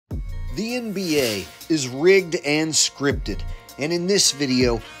The NBA is rigged and scripted, and in this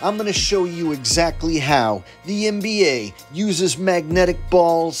video, I'm going to show you exactly how the NBA uses magnetic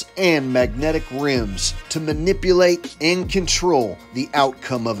balls and magnetic rims to manipulate and control the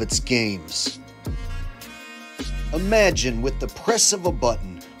outcome of its games. Imagine with the press of a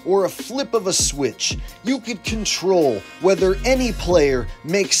button or a flip of a switch, you could control whether any player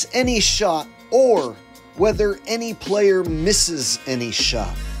makes any shot or whether any player misses any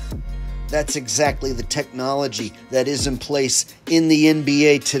shot. That's exactly the technology that is in place in the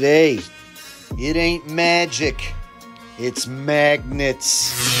NBA today. It ain't magic, it's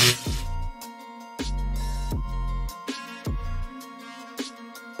magnets.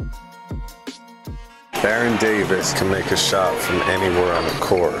 Baron Davis can make a shot from anywhere on the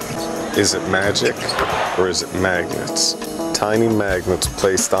court. Is it magic or is it magnets? Tiny magnets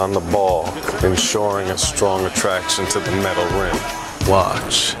placed on the ball, ensuring a strong attraction to the metal rim.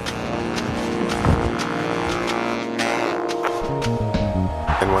 Watch.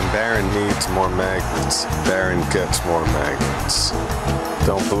 And when Baron needs more magnets, Baron gets more magnets.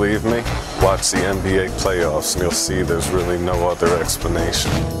 Don't believe me? Watch the NBA playoffs and you'll see there's really no other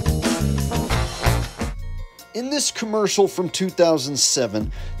explanation. In this commercial from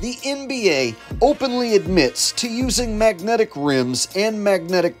 2007, the NBA openly admits to using magnetic rims and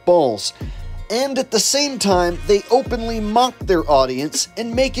magnetic balls, and at the same time, they openly mock their audience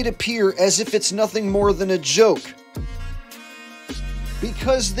and make it appear as if it's nothing more than a joke.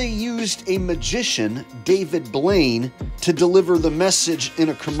 Because they used a magician, David Blaine, to deliver the message in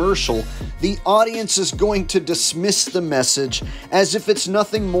a commercial, the audience is going to dismiss the message as if it's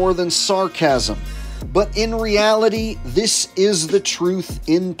nothing more than sarcasm. But in reality, this is the truth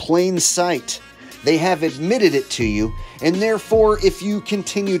in plain sight. They have admitted it to you, and therefore, if you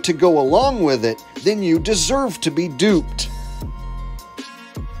continue to go along with it, then you deserve to be duped.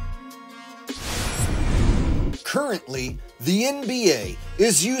 Currently, the NBA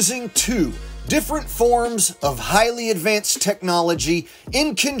is using two different forms of highly advanced technology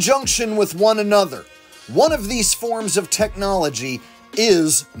in conjunction with one another. One of these forms of technology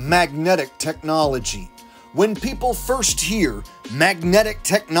is magnetic technology. When people first hear magnetic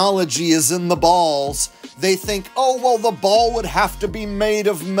technology is in the balls, they think, oh, well, the ball would have to be made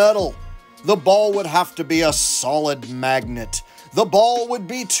of metal. The ball would have to be a solid magnet. The ball would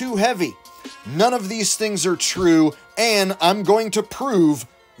be too heavy. None of these things are true, and I'm going to prove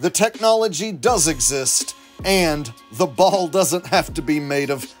the technology does exist, and the ball doesn't have to be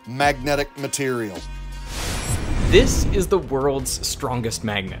made of magnetic material. This is the world's strongest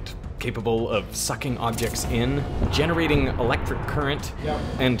magnet, capable of sucking objects in, generating electric current,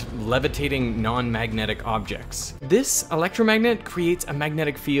 and levitating non-magnetic objects. This electromagnet creates a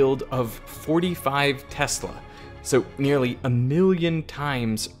magnetic field of 45 Tesla, so nearly 1,000,000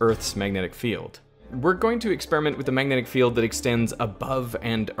 times Earth's magnetic field. We're going to experiment with a magnetic field that extends above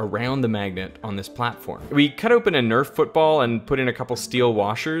and around the magnet on this platform. We cut open a Nerf football and put in a couple steel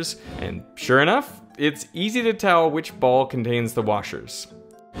washers, and sure enough, it's easy to tell which ball contains the washers.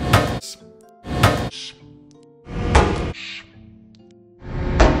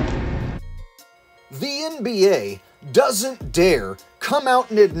 The NBA doesn't dare come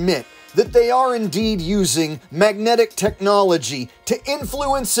out and admit that they are indeed using magnetic technology to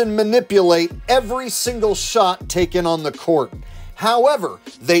influence and manipulate every single shot taken on the court. However,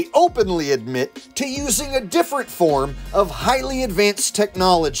 they openly admit to using a different form of highly advanced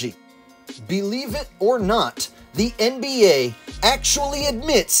technology. Believe it or not, the NBA actually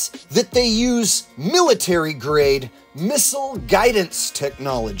admits that they use military-grade missile guidance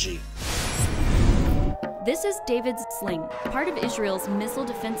technology. This is David's Sling, part of Israel's missile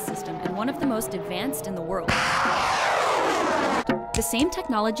defense system and one of the most advanced in the world. The same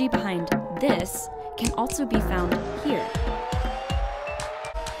technology behind this can also be found here.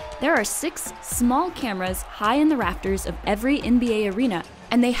 There are 6 small cameras high in the rafters of every NBA arena,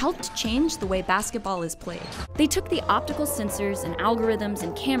 and they helped change the way basketball is played. They took the optical sensors and algorithms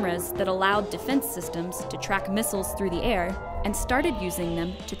and cameras that allowed defense systems to track missiles through the air and started using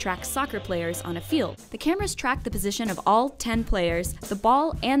them to track soccer players on a field. The cameras track the position of all 10 players, the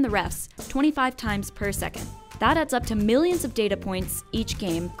ball, and the refs 25 times per second. That adds up to millions of data points each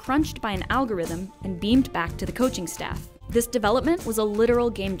game, crunched by an algorithm and beamed back to the coaching staff. This development was a literal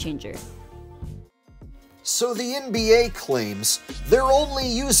game changer. So the NBA claims they're only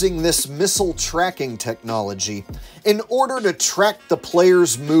using this missile tracking technology in order to track the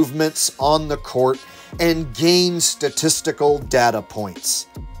players' movements on the court and gain statistical data points.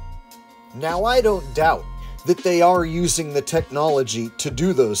 Now, I don't doubt that they are using the technology to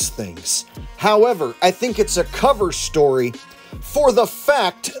do those things. However, I think it's a cover story for the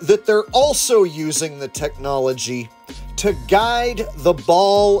fact that they're also using the technology to guide the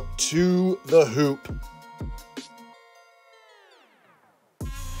ball to the hoop.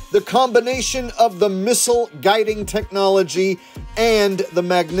 The combination of the missile guiding technology and the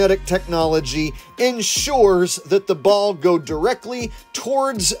magnetic technology ensures that the ball go directly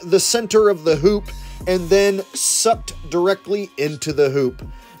towards the center of the hoop and then sucked directly into the hoop.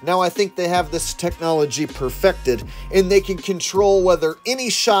 Now I think they have this technology perfected, and they can control whether any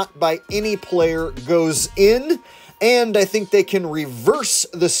shot by any player goes in, and I think they can reverse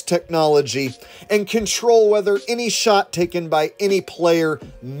this technology and control whether any shot taken by any player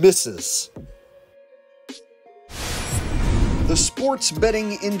misses. The sports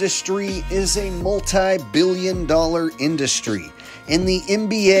betting industry is a multi-billion-dollar industry, and the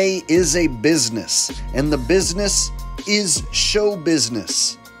NBA is a business, and the business is show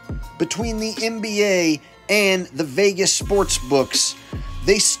business. Between the NBA and the Vegas sports books,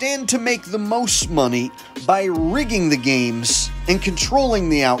 they stand to make the most money by rigging the games and controlling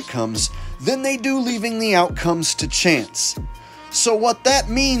the outcomes than they do leaving the outcomes to chance. So what that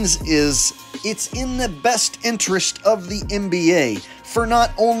means is it's in the best interest of the NBA for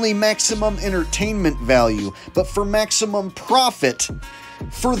not only maximum entertainment value, but for maximum profit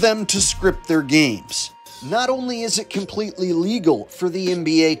for them to script their games. Not only is it completely legal for the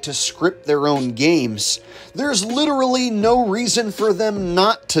NBA to script their own games, there's literally no reason for them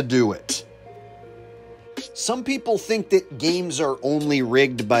not to do it. Some people think that games are only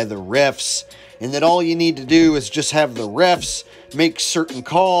rigged by the refs, and that all you need to do is just have the refs make certain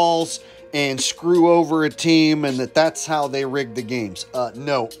calls and screw over a team, and that's how they rig the games.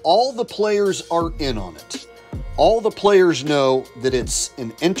 No, all the players are in on it. All the players know that it's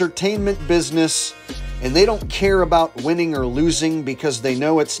an entertainment business, and they don't care about winning or losing because they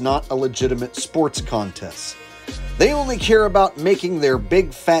know it's not a legitimate sports contest. They only care about making their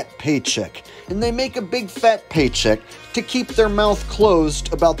big fat paycheck, and they make a big fat paycheck to keep their mouth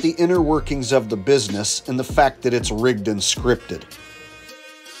closed about the inner workings of the business and the fact that it's rigged and scripted.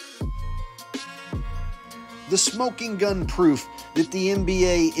 The smoking gun proof that the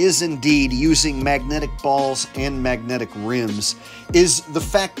NBA is indeed using magnetic balls and magnetic rims is the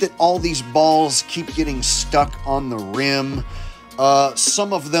fact that all these balls keep getting stuck on the rim.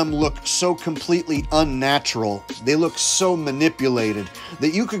 Some of them look so completely unnatural. They look so manipulated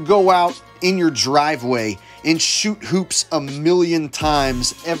that you could go out in your driveway and shoot hoops 1,000,000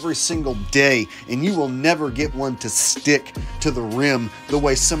 times every single day, and you will never get one to stick to the rim the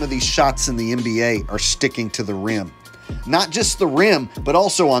way some of these shots in the NBA are sticking to the rim. Not just the rim, but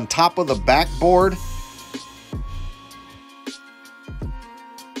also on top of the backboard.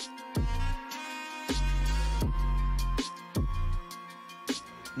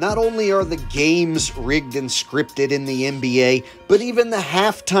 Not only are the games rigged and scripted in the NBA, but even the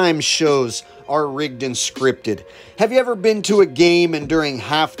halftime shows are rigged and scripted. Have you ever been to a game and during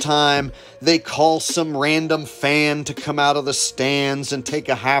halftime they call some random fan to come out of the stands and take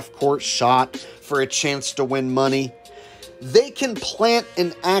a half-court shot for a chance to win money? They can plant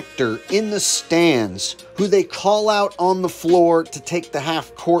an actor in the stands who they call out on the floor to take the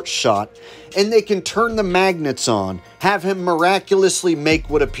half-court shot, and they can turn the magnets on, have him miraculously make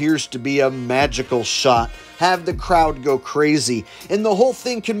what appears to be a magical shot, have the crowd go crazy, and the whole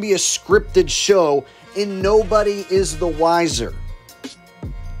thing can be a scripted show, and nobody is the wiser.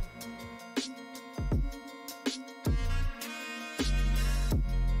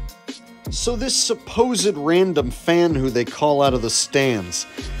 So this supposed random fan who they call out of the stands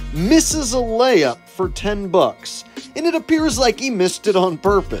misses a layup for $10, and it appears like he missed it on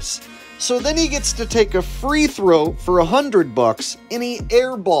purpose. So then he gets to take a free throw for $100, and he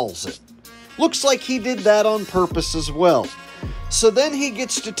airballs it. Looks like he did that on purpose as well. So then he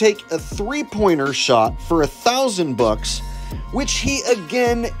gets to take a three-pointer shot for $1,000, which he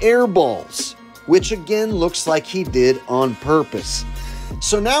again airballs, which again looks like he did on purpose.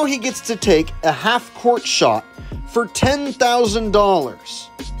 So now he gets to take a half-court shot for $10,000.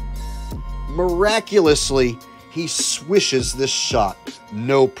 Miraculously, he swishes this shot,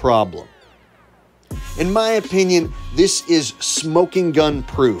 no problem. In my opinion, this is smoking gun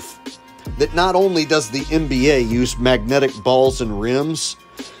proof that not only does the NBA use magnetic balls and rims,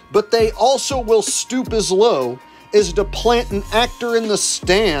 but they also will stoop as low as to plant an actor in the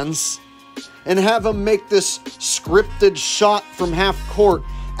stands and have him make this scripted shot from half court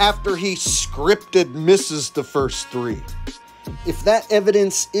after he scripted misses the first three. If that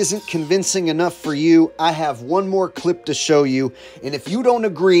evidence isn't convincing enough for you, I have one more clip to show you, and if you don't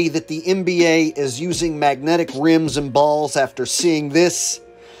agree that the NBA is using magnetic rims and balls after seeing this,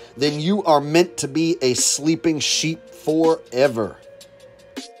 then you are meant to be a sleeping sheep forever.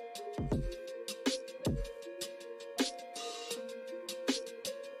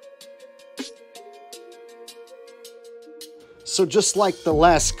 So just like the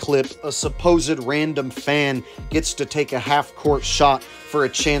last clip, a supposed random fan gets to take a half-court shot for a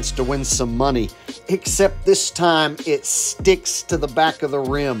chance to win some money. Except this time, it sticks to the back of the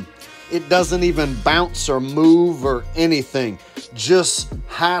rim. It doesn't even bounce or move or anything. Just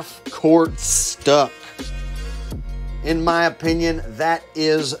half-court stuck. In my opinion, that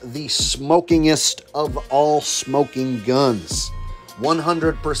is the smokingest of all smoking guns.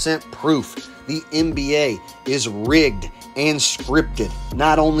 100% proof the NBA is rigged and scripted.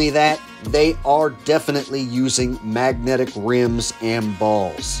 Not only that, they are definitely using magnetic rims and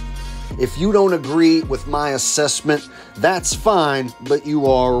balls. If you don't agree with my assessment, that's fine, but you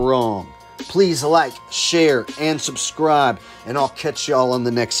are wrong. Please like, share, and subscribe, and I'll catch y'all on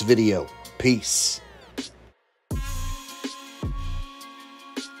the next video. Peace.